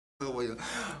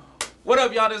What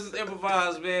up, y'all? This is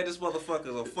Improvized, man. This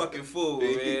motherfucker's a fucking fool,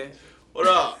 man. What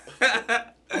up?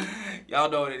 Y'all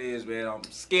know what it is, man. I'm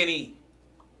Skinny.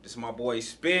 This is my boy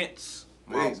Spence.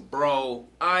 My bro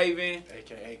Ivan.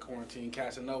 AKA Quarantine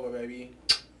Casanova, baby.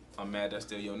 I'm mad that's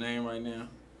still your name right now.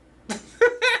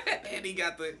 And he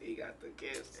got the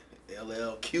kiss.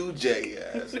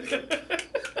 LLQJ ass.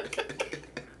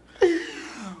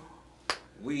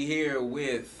 We here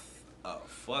with a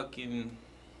fucking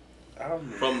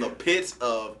from the pits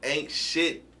of ain't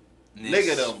shit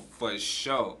nigga them for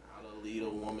sure. How to lead a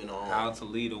woman on. How to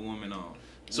lead a woman on.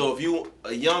 So if you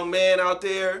a young man out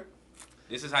there,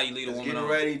 this is how you lead a woman on. Getting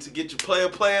ready to get your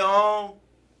player on.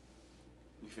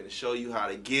 We finna show you how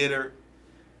to get her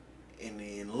and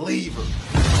then leave her.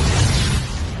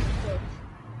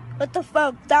 What the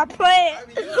fuck? Stop playing.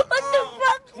 What the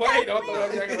fuck? Wait, don't throw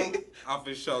that jacket on. I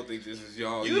for sure think this is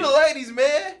y'all. You the ladies,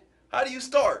 man. How do you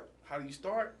start? How do you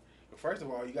start? Well, first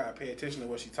of all, you gotta pay attention to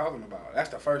what she's talking about. That's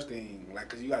the first thing. Like,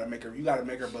 cause you gotta make her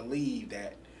believe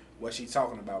that what she's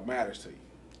talking about matters to you.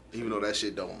 Even though that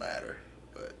shit don't matter,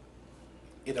 but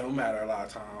it don't matter a lot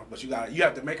of times. But you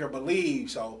have to make her believe.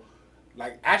 So,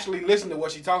 like, actually listen to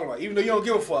what she's talking about. Even though you don't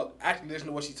give a fuck, actually listen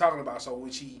to what she's talking about. So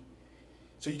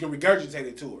you can regurgitate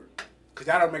it to her. Cause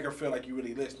that'll make her feel like you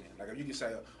really listening. Like if you can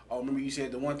say, "Oh, remember you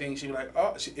said the one thing," she be like,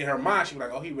 "Oh," in her mind she be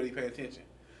like, "Oh, he really pay attention."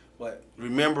 But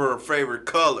remember her favorite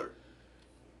color.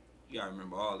 You gotta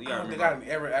remember all. I don't think I've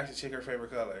ever asked a chick her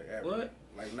favorite color ever. What?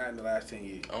 Like not in the last 10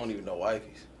 years. I don't even know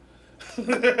wifeys.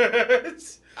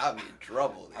 I'll be in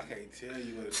trouble. I can't tell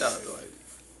you what it's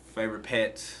favorite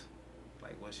pets.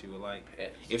 Like what she would like.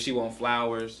 Pets. If she want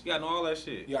flowers, you gotta know all that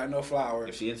shit. You gotta know flowers.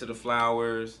 If she into the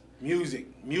flowers. Music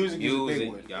is a big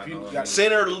one.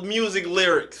 Send her music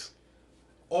lyrics.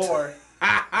 Or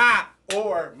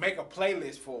make a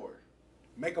playlist for her.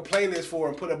 Make a playlist for her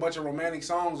and put a bunch of romantic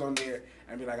songs on there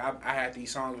and be like, I had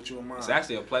these songs with you in mind. It's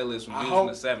actually a playlist from Views from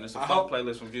the 7. It's a fuck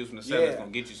playlist from Views from the 7. It's gonna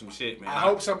get you some shit, man. I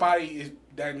hope somebody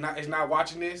is not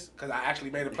watching this because I actually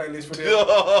made a playlist for them.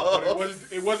 But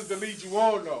it wasn't the lead you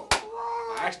want though.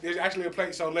 There's actually a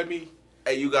playlist. So let me.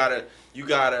 Hey, you gotta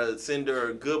send her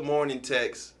a good morning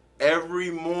text every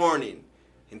morning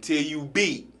until you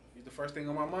beat. It's the first thing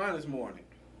on my mind this morning.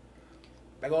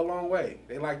 They go a long way.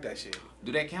 They like that shit.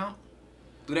 Do that count?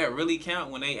 Do that really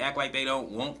count when they act like they don't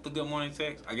want the good morning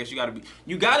text? I guess you gotta be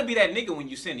that nigga when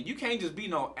you send it. You can't just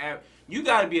be you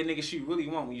gotta be a nigga she really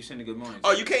want when you send a good morning text.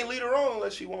 Oh, you can't lead her on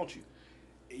unless she wants you.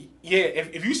 Yeah,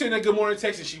 if you send a good morning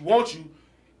text and she wants you,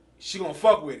 she gonna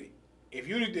fuck with it. If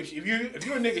you're a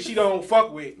nigga she don't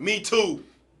fuck with, me too.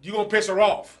 You gonna piss her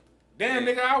off. Damn,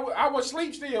 nigga, I was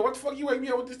asleep still. What the fuck you wake me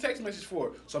up with this text message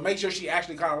for? So make sure she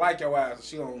actually kind of like your ass. So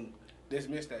she don't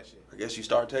dismiss that shit. I guess you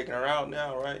start taking her out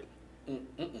now, right? You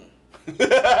didn't do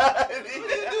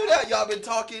that. Y'all been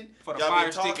talking. For the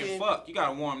fire stick and fuck, you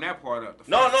gotta warm that part up.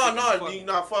 No, you're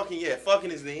not fucking yet. Fucking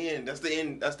is the end. That's the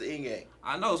end. That's the end game.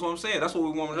 I know. That's what I'm saying. That's what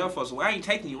we warming it up for. So I ain't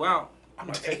taking you out. I'm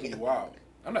not taking you out.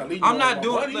 I'm not leading you on. I'm not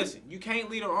doing. Money. Listen, you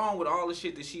can't lead her on with all the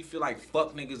shit that she feel like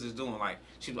fuck niggas is doing. Like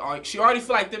she already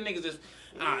feel like them niggas is.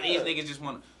 These niggas just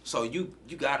want to. So you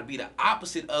gotta be the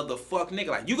opposite of the fuck nigga.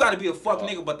 Like you gotta be a fuck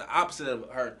nigga, but the opposite of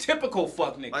her typical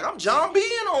fuck nigga. Like I'm John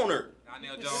Being on her. I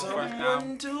nailed Jones first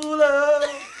time. To love.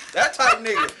 That type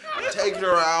nigga. I'm taking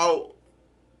her out.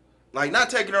 Like not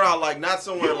taking her out. Like not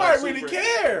somewhere. You might really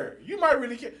care. You might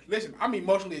really care. Listen, I'm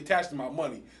emotionally attached to my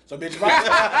money. So bitch, if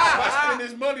I spend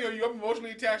this money on you, I'm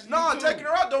emotionally attached to you. No, taking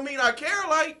her out don't mean I care.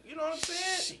 Like you know what I'm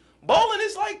saying. Bowling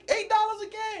is like $8 a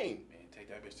game.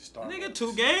 That bitch to start. Nigga,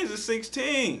 2 games is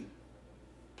 16.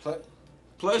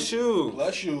 Plus shoes.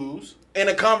 Plus shoes. In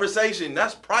a conversation,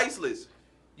 that's priceless.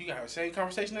 You can have the same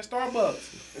conversation at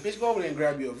Starbucks. Bitch, go over there and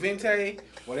grab you a Venti,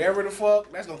 whatever the fuck.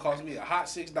 That's gonna cost me a hot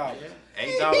 $6.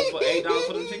 $8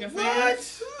 for them chicken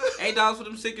fingers. $8 for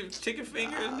them chicken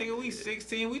fingers. Nigga, we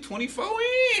 16. We 24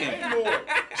 in. Ain't more.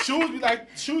 Shoes be like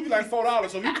 $4.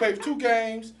 So if you play 2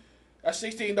 games. That's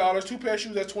 $16. 2 pair of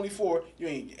shoes. That's $24. You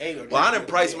ain't 8 or. Well, I didn't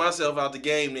price myself out the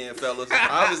game, then, fellas.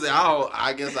 Obviously,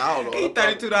 I guess I don't know. He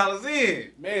 $32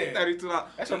 in. Man, $32.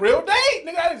 That's a real date,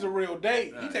 nigga. That is a real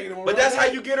date. He taking them on. But that's how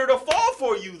you get her to fall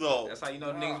for you, though. That's how you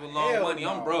know niggas with long money.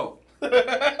 I'm broke.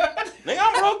 Nigga,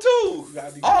 I'm broke too.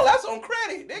 Oh, that's on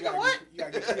credit, nigga. What? You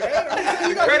gotta get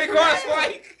creative. Credit card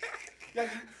swipe. You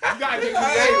gotta get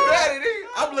creative.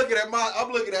 I'm looking at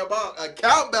my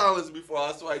account balance before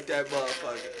I swipe that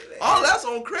motherfucker. Oh, that's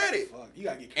on credit. Fuck, you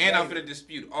gotta get creative. And I'm finna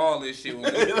dispute all this shit.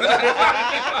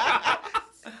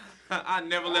 I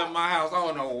never left my house. I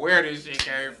don't know where this shit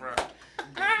came from.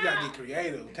 You gotta get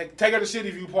creative. Take her to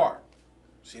City View Park.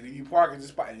 City View Park is a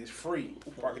spot. It's free.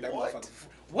 Park at that motherfucker.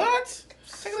 What?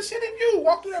 Take the shit in you.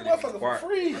 Walk through that Scissor motherfucker Park. for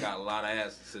free. I got a lot of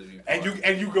ass to Scissor Park.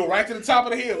 And you go right to the top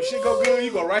of the hill. Shit go good.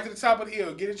 You go right to the top of the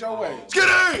hill. Get it your way.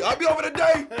 Skitty! I'll be over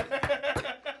today.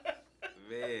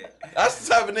 Man. That's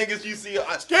the type of niggas you see.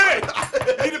 Skitty!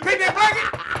 Need a picnic blanket?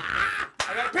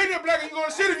 I got a picnic blanket. You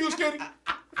gonna sit if you Skitty?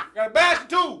 Got a basket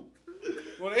too.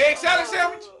 Want an egg salad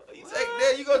sandwich?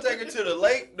 You gonna take her to the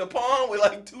lake, the pond with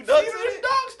like 2 ducks in it?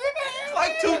 It's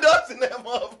like 2 ducks in that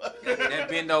motherfucker. That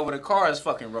bend over the car is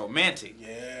fucking romantic.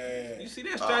 Yeah. You see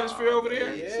that stratosphere over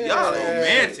there? Yeah. See, y'all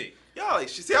Romantic. Y'all,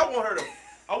 see, I want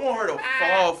her to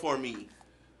fall for me.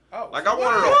 Oh, Like I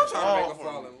want her I'm to trying to fall make her for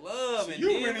fall me. in love. so And you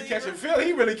then really leave catching her? feelings?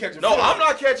 He really catching No, feelings. I'm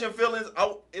not catching feelings.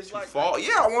 It's like fall.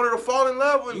 Yeah, I want her to fall in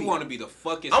love with me. You want to be the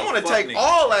fuckest. I want to fuck take nigga.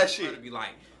 all that You want shit. to be like,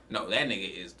 no, that nigga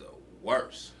is the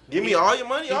worst. Give me all your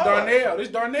money. This All that. Darnell. This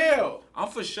Darnell. I'm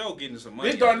for sure getting some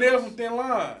money. This Darnell from Thin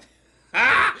Line.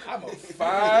 Ah! I'm a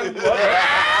fine mother. You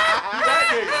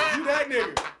that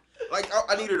nigga. Like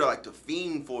I need her to like to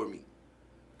fiend for me.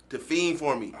 To fiend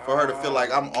for me. For her to feel like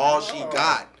I'm all she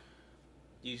got.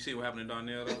 You see what happened to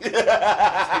Darnell though?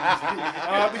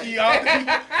 I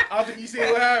don't think you see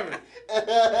what happened.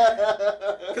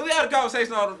 Cause we had a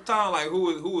conversation all the time, like who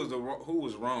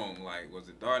was wrong? Like was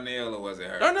it Darnell or was it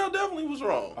her? Darnell definitely was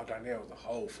wrong. Oh, Darnell was a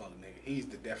whole fuck nigga. He's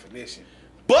the definition.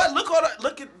 But look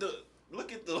at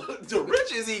the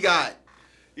riches he got.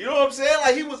 You know what I'm saying?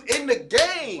 Like he was in the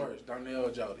game. Worse, Darnell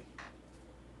or Jody?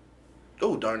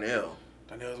 Oh, Darnell.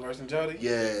 Darnell's worse than Jody?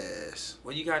 Yes.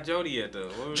 Where you got Jody at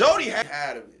though? Jody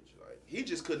had a bitch. Like he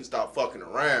just couldn't stop fucking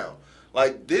around.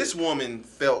 Like this woman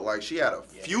felt like she had a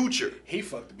future. He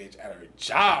fucked the bitch at her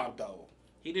job though.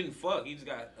 He didn't fuck. He just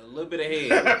got a little bit of head.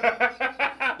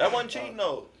 That wasn't cheating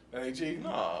though. That ain't cheating?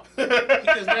 Nah. He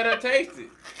just let her taste it.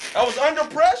 I was under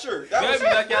pressure. That Baby,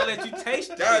 was like y'all let you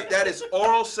taste that is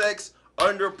oral sex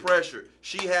under pressure.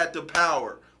 She had the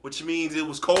power, which means it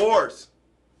was coerced.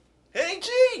 It ain't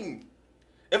cheating.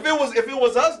 If it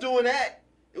was us doing that,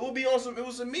 it would be on some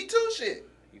Me Too shit.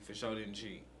 He for sure didn't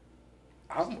cheat.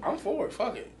 I'm for it.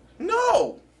 Fuck it.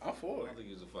 No. I'm for I don't it. think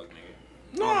he was a fuck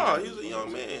nigga. Nah, he was a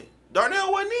young man.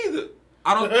 Darnell wasn't either.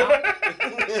 I don't.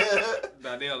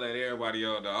 Darnell let everybody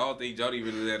on though. I don't think Jody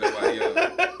really let nobody on.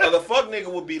 But the fuck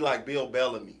nigga would be like Bill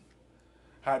Bellamy.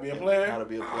 How to be a player? How to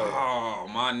be a player. Oh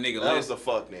my nigga, That was listen. the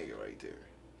fuck nigga right there.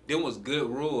 Them was good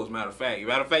rules. Matter of fact,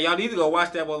 y'all need to go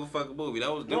watch that motherfucking movie.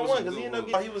 That was. No one,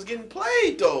 because he was getting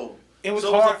played though. It was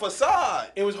so hard. it was a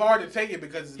facade. It was hard to take it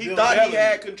because it's He Bill thought Bellamy. he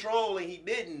had control and he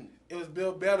didn't. It was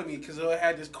Bill Bellamy because it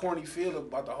had this corny feel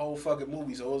about the whole fucking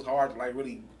movie, so it was hard to like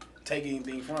really take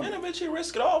anything from And it. eventually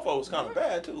Risk It All was kind of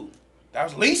bad too. That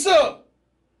was Lisa.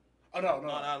 Oh no, No,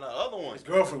 the other one. His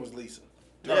girlfriend was Lisa.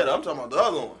 Yeah, I'm talking about the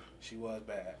other one. She was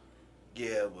bad.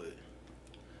 Yeah, but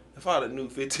if I'd have knew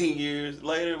 15 years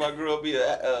later my girl be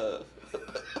a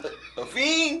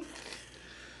fiend.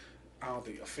 I don't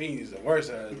think a fiend is the worst.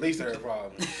 At least her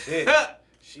problem. Shit,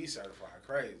 she certified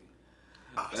crazy.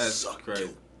 That's suck crazy.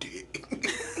 your dick.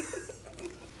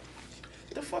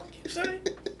 The fuck you say?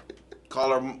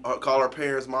 Call her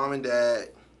parents mom and dad.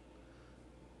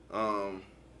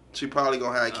 She probably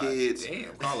gonna have kids.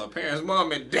 Damn, call her parents,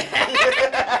 mom and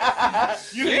dad.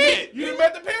 You didn't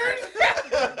met the parents?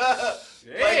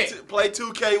 Play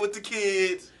 2K with the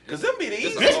kids. Cause them be the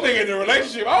easy. This nigga in a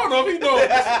relationship. I don't know if he knows.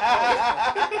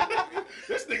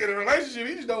 This nigga in a relationship.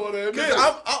 He just don't want to admit.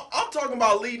 Cause I'm talking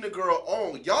about leading the girl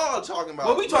on. Y'all talking about.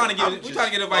 Well, we trying to get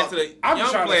advice to the I'm young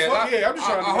just trying to players. fuck- yeah, I'm just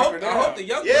trying to knock her I down. hope the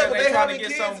young Yeah, players but ain't they trying to having get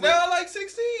kids something. now, like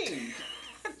 16.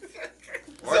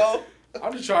 So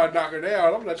I'm just trying to knock her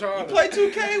down. I'm not trying you to play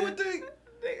 2K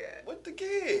with the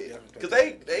kids. Cause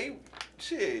they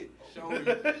shit.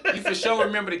 You for sure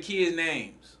remember the kids'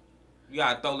 names. You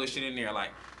gotta throw this shit in there. Like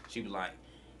she was like,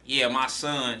 "Yeah, my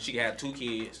son. She had 2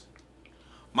 kids.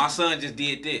 My son just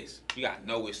did this. You gotta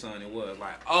know which son it was.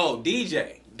 Like, oh,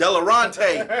 DJ.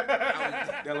 Delarante.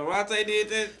 Delarante did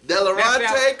this.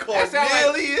 Delarante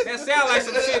Cornelius. That sound like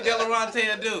some shit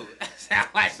Delarante will do. That sound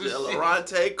like some shit.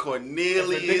 Delarante If a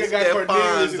Cornelius nigga got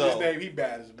Cornelius in his Stefanzo. name, he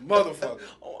bad as a motherfucker.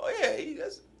 Oh yeah,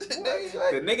 that's The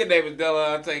nigga name is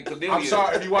Delarante Cornelius. I'm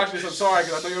sorry if you watch this. I'm sorry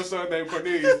because I know your son named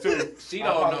Cornelius too. She I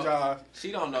don't know. apologize.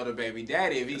 She don't know the baby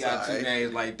daddy if he got It's 2 alright.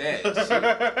 names like that.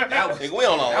 That was Nigga, we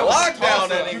on that a was lockdown. toss-up.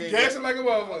 That You nigga. dancing like a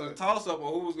motherfucker. toss up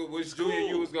on which junior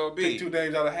you was gonna be. Pick 2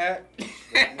 names out of a hat.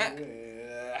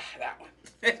 That one.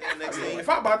 Next thing. If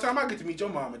by the time I get to meet your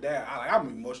mom and dad, I'm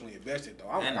emotionally invested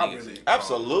though. That I nigga really, said,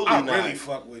 Absolutely I not. really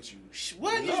fuck with you.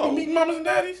 What? You No. should be meeting mamas and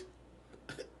daddies?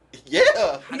 Yeah.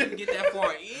 I didn't get that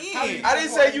far in. I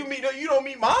didn't say you don't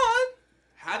meet mine.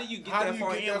 How do you get How that do you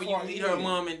far get in that when you far meet in? her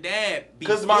mom and dad?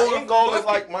 Because my before end goal is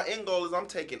fucking- like I'm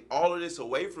taking all of this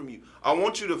away from you. I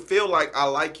want you to feel like I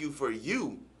like you for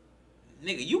you.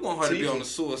 Nigga, you want her to be See? on the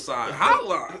suicide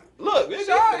hotline. Look, nigga,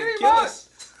 Finna it ain't kill my, us.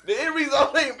 the end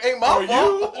result ain't my Or you,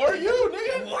 fault. or you,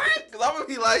 nigga. What? Because I'm going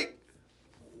to be like,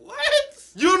 What?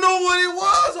 you know what it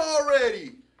was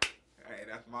already. Hey,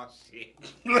 that's my shit.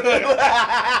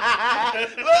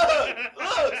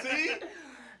 look, see?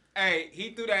 Hey,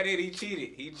 he threw that in. He cheated.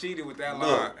 He cheated with that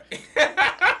Look.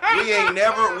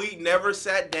 line. We never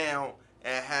sat down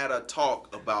and had a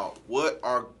talk about what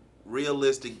our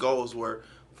realistic goals were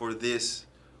for this,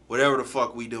 whatever the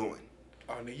fuck we doing.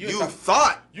 Oh, nigga, You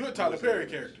thought. you a Tyler Perry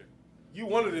character. You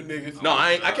one of them niggas. No,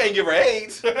 I can't give her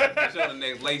AIDS. Show the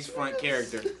next lace front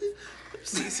character.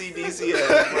 CCDC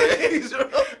ass, bro.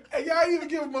 Hey, y'all ain't even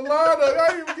give him a line though. Y'all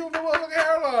ain't even give him a motherfucking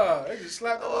hairline. They just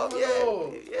slapped Oh,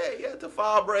 the yeah, the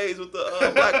 5 braids with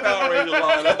the Black Power Ranger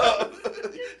line up.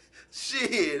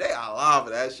 Shit, they all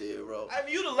laughing at that shit, bro. I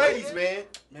mean, you the ladies, man.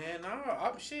 Man,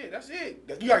 nah, shit, that's it.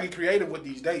 You gotta get creative with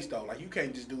these dates though. Like you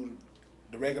can't just do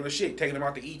the regular shit, taking them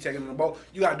out to eat, taking them to the boat.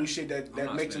 You gotta do shit that I'm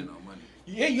not makes spending them. no money.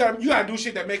 Yeah, you gotta do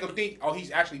shit that make them think, oh,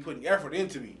 he's actually putting effort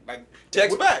into me. Like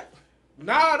Text back.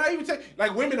 Nah, not even text.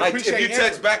 Like women Like appreciate if you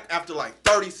text effort. back after like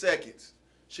 30 seconds,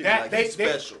 she be like, he's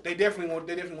special. They definitely want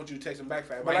you to text them back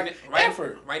fast. But Right, like right,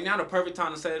 effort. right now, the perfect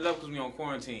time to set it up because we on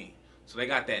quarantine. So they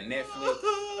got that Netflix.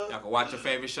 Y'all can watch your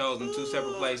favorite shows in 2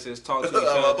 separate places. Talk to each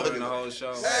other during the whole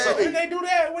show. So when they do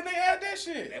that, when they add that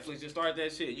shit. Netflix just started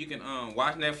that shit. You can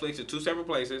watch Netflix at 2 separate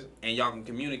places, and y'all can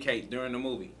communicate during the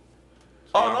movie.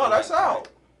 So Oh y'all no, can, that's like, out.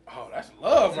 Oh, that's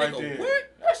love right Nigga, there.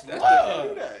 what? That's That's love.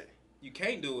 Do that. You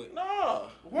can't do it. Nah.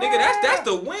 Nigga, that's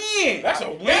the win. That's a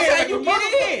win. That's how Like you a get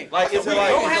motherfucker. in. Like is it You like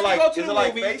don't is have it to like go to is the it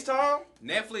like movie. FaceTime?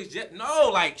 Netflix just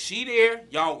no, like she there,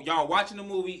 y'all watching the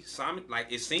movie,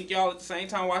 like it sync y'all at the same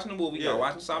time watching the movie, Yeah. y'all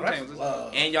watching simultaneously,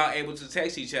 love. and y'all able to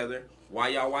text each other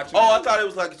while y'all watching. Oh, the I movie. thought it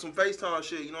was like some FaceTime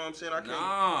shit. You know what I'm saying? I can't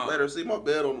Nah. let her see my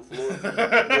bed on the floor.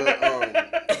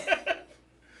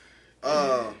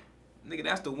 But, Nigga,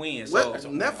 that's the win. what? So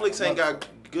Netflix ain't got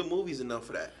good movies enough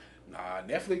for that. Nah,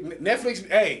 Netflix.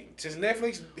 Hey, since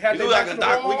Netflix had We their do like back a to the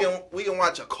doc. wall. We can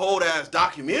watch a cold ass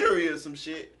documentary or some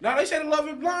shit. Nah, they said the Love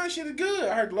Is Blind shit is good.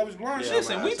 I heard the Love Is Blind Yeah, shit.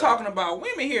 listen, man, we that's talking out. about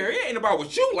women here. It ain't about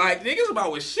what you like, nigga. It's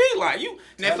about what she like. You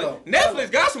Hello.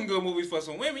 Netflix got some good movies for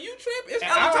some women. You trip? It's And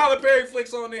not I- Tyler Perry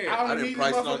flicks on there. I I don't didn't need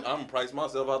price. this No, motherfucker. I'm gonna price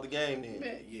myself out the game then.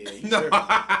 Man, yeah, you No. sure?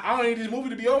 I don't need this movie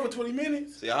to be over 20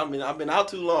 minutes. See, I've been out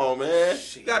too long, man.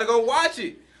 You gotta go watch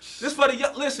it. This for the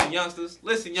listen, youngsters.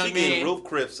 Listen, young She getting man. roof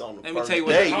crisps on the Let me first tell you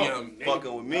what date. that- Oh,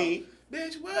 Fucking with me.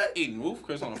 Bitch, what? Eating roof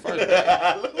Chris on the first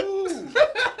day. Ooh.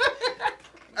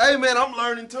 Hey man, I'm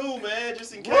learning too, man.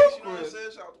 Just in case, Roof you know what I'm crisp.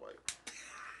 saying? Shout out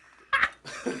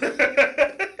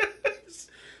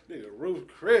to Nigga, Ruth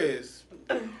Chris.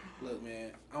 Look, man,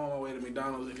 I'm on my way to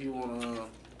McDonald's if you want to.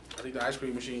 I think the ice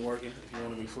cream machine working. If you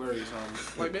want to be flirty or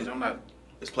something. Like, bitch, I'm not.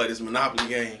 Let's play this Monopoly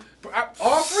game.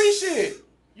 All free shit.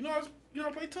 You know how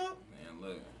to play tough? Man,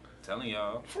 look, telling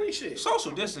y'all. Free shit.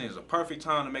 Social distancing is a perfect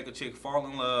time to make a chick fall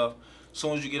in love. As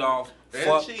soon as you get off, And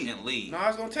fuck cheat. and leave. Nah,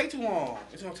 it's gonna take too long.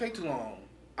 It's gonna take too long.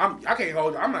 I can't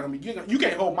hold. I'm not gonna be. You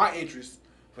can't hold my interest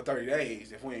for 30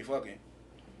 days if we ain't fucking.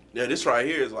 Yeah, this right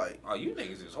here is like, Oh, you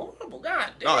niggas is horrible.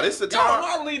 God damn. no, this the Y'all time.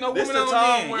 don't know leave no This women the on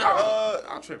time then. where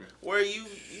Y'all tripping. where you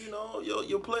know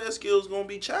your player skills gonna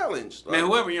be challenged. Man,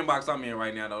 Like, whoever inbox I'm in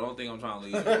right now, though, don't think I'm trying to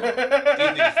leave. These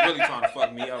niggas really trying to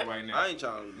fuck me up right now. I ain't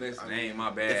trying to Listen, I that mean, ain't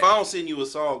my bad. If I don't send you a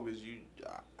song, bitch,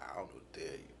 I don't know what to tell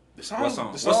you. The song. What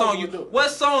song? The What song we you? do.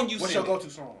 What song you What's sing? your go-to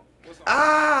song? What song?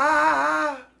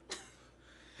 I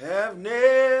have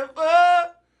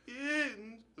never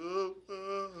been so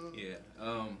Yeah.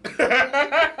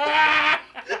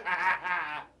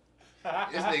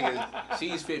 This nigga,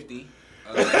 she's 50.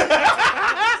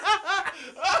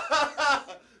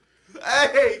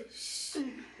 Hey,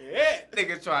 Yeah.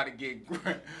 Nigga trying to get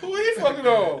Who he fucking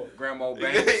on? Grandma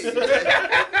Banks.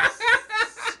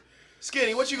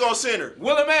 Skinny, what you gonna send her?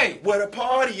 Willa May. Where the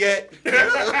party at? Where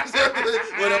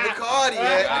the Bacardi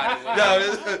at?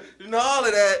 No, all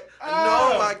of that.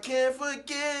 No, I can't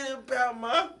forget about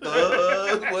my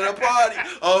bug. Where the party?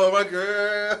 Oh, my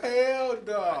girl. Hell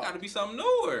no. Gotta be something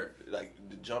newer. Like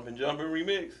the Jumpin'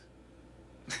 remix.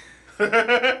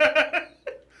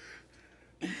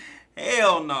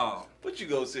 Hell no. What you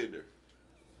gonna send her?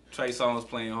 Trey Songz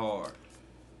playing hard.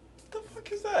 What the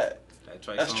fuck is that? That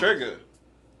Trey That's Songz. Trigger.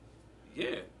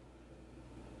 Yeah.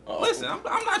 Oh. Listen, I'm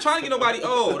not trying to get nobody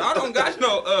old. I don't got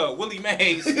no Willie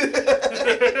Mays in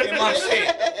my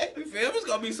shit. You feel me? It's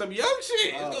gonna be some young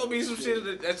shit. It's gonna be some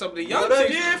shit that's some of the young What a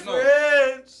chicks.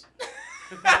 difference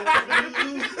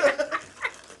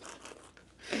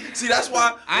See, that's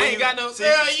why I ain't got no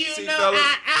girl, you know.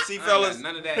 See, fellas,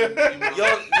 None of that.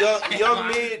 young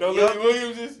men, No, Lily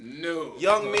Williams is. No.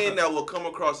 young men that will come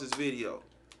across this video.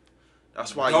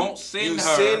 That's why Don't you send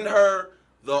her send her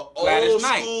the Gladys old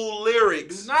Knight. school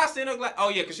lyrics Do not send her oh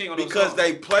yeah, cause she ain't gonna know the because song.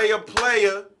 they play a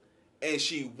player and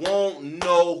she won't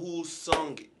know who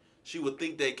sung it. She would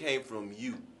think they came from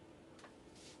you.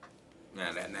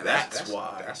 Now, That's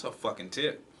why. That's a fucking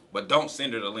tip. But don't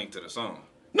send her the link to the song.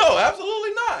 No, absolutely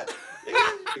not.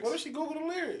 What if she Google the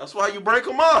lyrics? That's why you break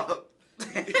them up.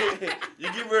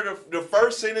 You give her the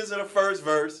first sentence of the first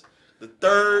verse, the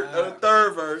third of the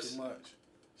third verse. Too much.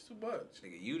 It's too much.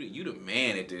 Nigga, you the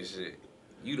man at this shit.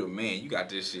 You the man. You got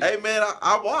this shit. Hey man,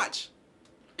 I watch.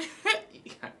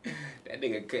 that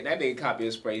nigga copy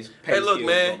his pay Hey, look, skills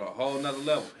man. on a whole nother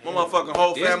level. My motherfucking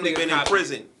whole This family nigga been in copy-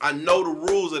 prison. I know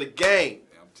the rules of the game.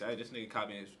 I'm telling you, this nigga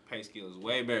copying his pay skills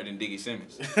way better than Diggy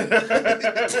Simmons.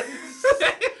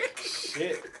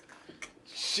 Shit.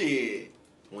 Shit.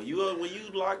 When you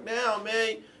lock down,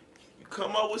 man, you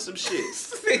come up with some shit.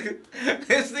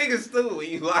 This nigga stupid when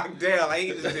you locked down. Like he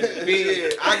just in the bed.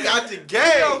 Shit, I got the He on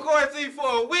game. quarantine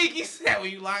for a week. He said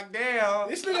when you locked down.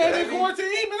 This nigga ain't in quarantine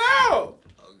even out.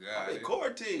 Oh I'm in god.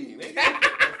 quarantine, nigga.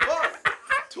 Fuck.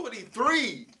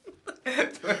 23.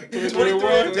 23 21.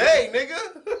 a day, nigga.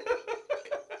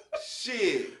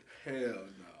 Shit. Hell no.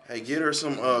 Hey, get her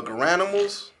some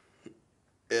Garanimals.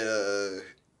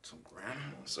 Some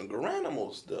Some granimals.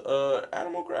 Garanimals. The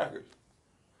animal crackers.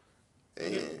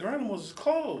 And Granimals is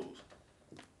closed.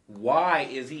 Why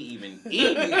is he even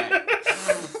eating that?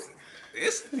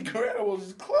 This Granimals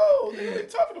is closed. What are you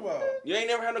talking about? you ain't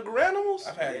never had no Garanimals?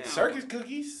 I've had Yeah. circus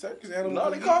cookies, circus animal No,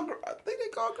 they cookies. call. I think they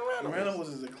call Garanimals.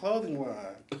 Granimals is a clothing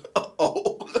line.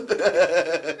 Oh.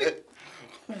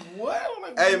 What? I'm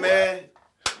like, Hey what? man,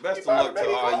 best of You luck to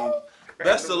baby all you. clothes?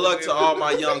 Best of luck to all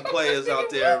my young players out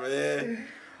there, man.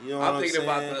 You know what I'm I'm thinking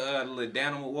about saying? the little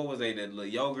animal. What was they? The little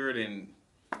yogurt and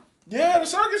Yeah, the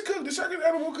circus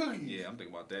animal cookies. yeah, I'm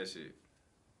thinking about that shit.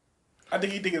 I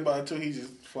think he thinking about it too. He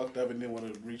just fucked up and didn't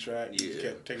want to retract. He just Yeah.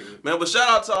 kept taking it. Man, but shout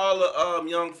out to all the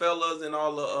young fellas and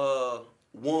all the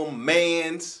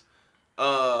womans.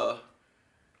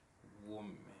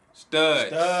 Woman, studs.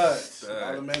 Studs.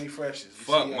 All the Manny Freshes. We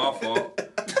Fuck see my y'all. fault.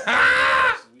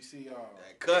 We see y'all.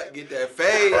 Cut, get that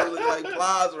fade. Look like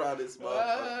plies around this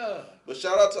motherfucker. But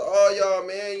shout out to all y'all,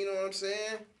 man. You know what I'm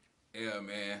saying? Yeah,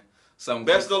 man. Some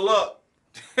Best of luck.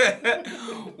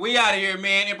 We out of here,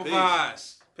 man.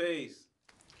 Improvise. Peace.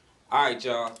 All right,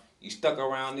 y'all. You stuck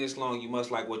around this long, you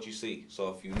must like what you see. So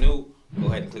if you new, go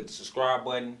ahead and click the subscribe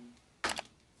button.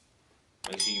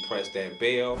 Make sure you press that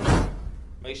bell.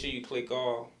 Make sure you click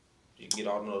all. You can get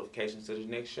all the notifications to the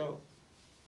next show.